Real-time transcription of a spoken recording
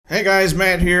Hey guys,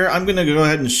 Matt here. I'm going to go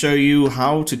ahead and show you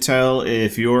how to tell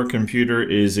if your computer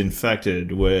is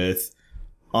infected with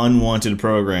unwanted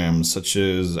programs such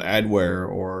as adware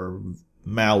or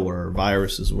malware,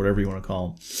 viruses, whatever you want to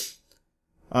call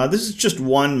them. This is just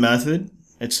one method.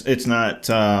 It's not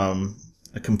a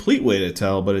complete way to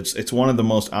tell, but it's one of the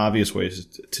most obvious ways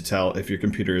to tell if your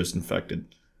computer is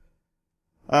infected.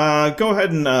 Go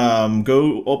ahead and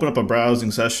go open up a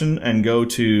browsing session and go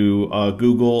to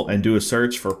Google and do a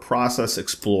search for Process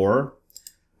Explorer.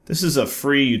 This is a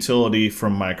free utility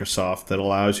from Microsoft that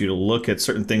allows you to look at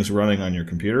certain things running on your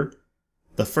computer.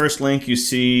 The first link you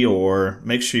see, or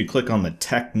make sure you click on the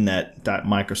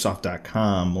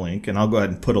technet.microsoft.com link, and I'll go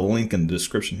ahead and put a link in the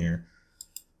description here.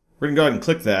 We're going to go ahead and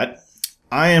click that.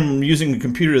 I am using a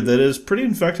computer that is pretty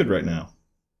infected right now.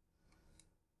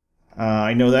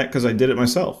 I know that because I did it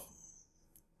myself.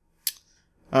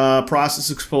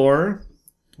 Process Explorer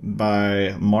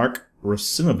by Mark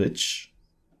Rosinovich.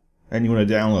 And you want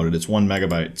to download it. It's 1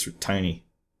 megabyte. It's tiny.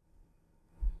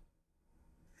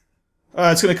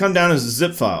 It's going to come down as a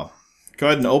zip file. Go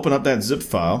ahead and open up that zip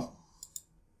file.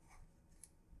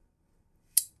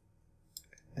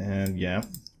 And yeah,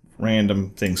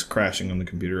 random things crashing on the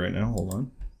computer right now. Hold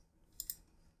on.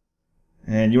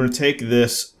 And you want to take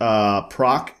this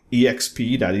proc.exp.exe,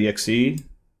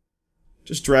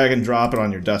 just drag and drop it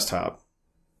on your desktop.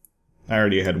 I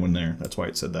already had one there, that's why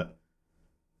it said that.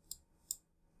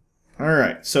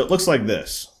 Alright, so it looks like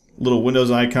this. Little Windows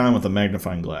icon with a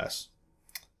magnifying glass.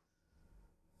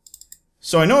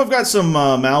 So I know I've got some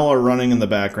malware running in the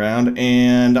background,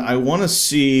 and I want to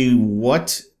see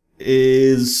what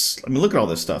is... I mean, look at all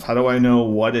this stuff. How do I know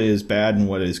what is bad and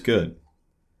what is good?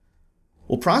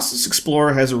 Well, Process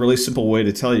Explorer has a really simple way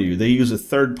to tell you. They use a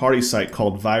third-party site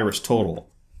called VirusTotal.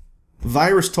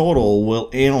 VirusTotal will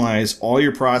analyze all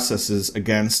your processes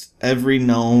against every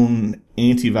known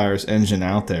antivirus engine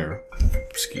out there.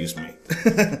 Excuse me.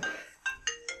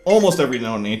 Almost every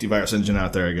known antivirus engine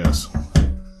out there, I guess.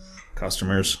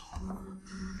 Customers.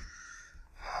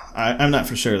 I'm not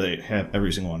for sure they have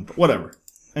every single one, but whatever.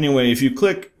 Anyway, if you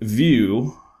click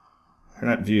View, or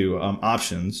not View,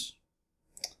 Options.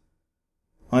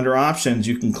 Under Options,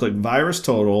 you can click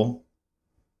VirusTotal,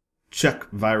 check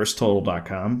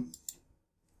virustotal.com,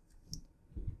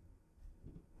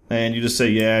 and you just say,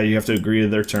 yeah, you have to agree to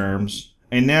their terms.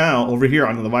 And now, over here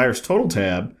under the VirusTotal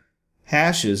tab,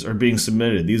 hashes are being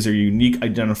submitted. These are unique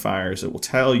identifiers that will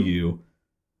tell you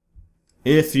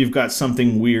if you've got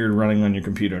something weird running on your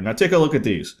computer. Now take a look at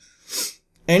these.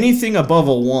 Anything above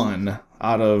a 1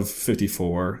 out of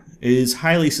 54 is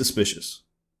highly suspicious.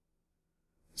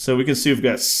 So we can see we've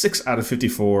got 6 out of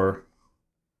 54,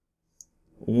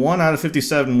 1 out of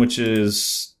 57, which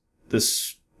is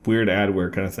this weird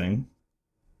adware kind of thing,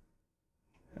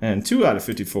 and 2 out of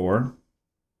 54.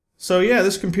 So yeah,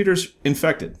 this computer's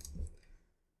infected.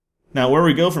 Now where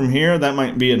we go from here, that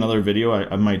might be another video.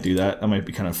 I might do that. That might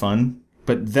be kind of fun.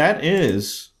 But that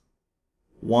is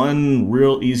one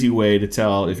real easy way to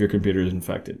tell if your computer is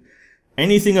infected.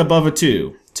 Anything above a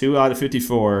 2 out of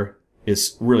 54,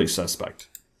 is really suspect.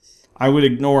 I would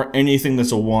ignore anything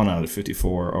that's a 1 out of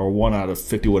 54 or 1 out of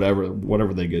 50,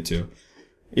 whatever they get to.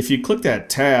 If you click that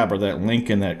tab or that link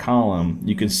in that column,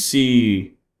 you can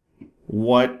see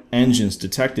what engines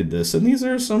detected this, and these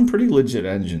are some pretty legit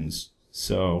engines.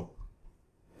 So,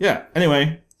 yeah.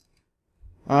 Anyway,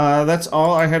 that's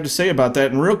all I have to say about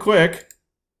that. And real quick,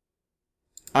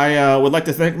 I would like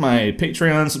to thank my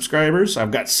Patreon subscribers.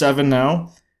 I've got 7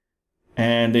 now.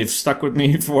 And they've stuck with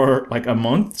me for like a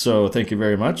month, so thank you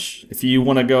very much. If you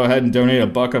want to go ahead and donate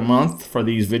 $1 a month for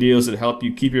these videos that help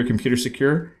you keep your computer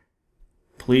secure,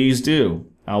 please do.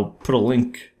 I'll put a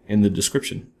link in the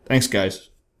description. Thanks, guys.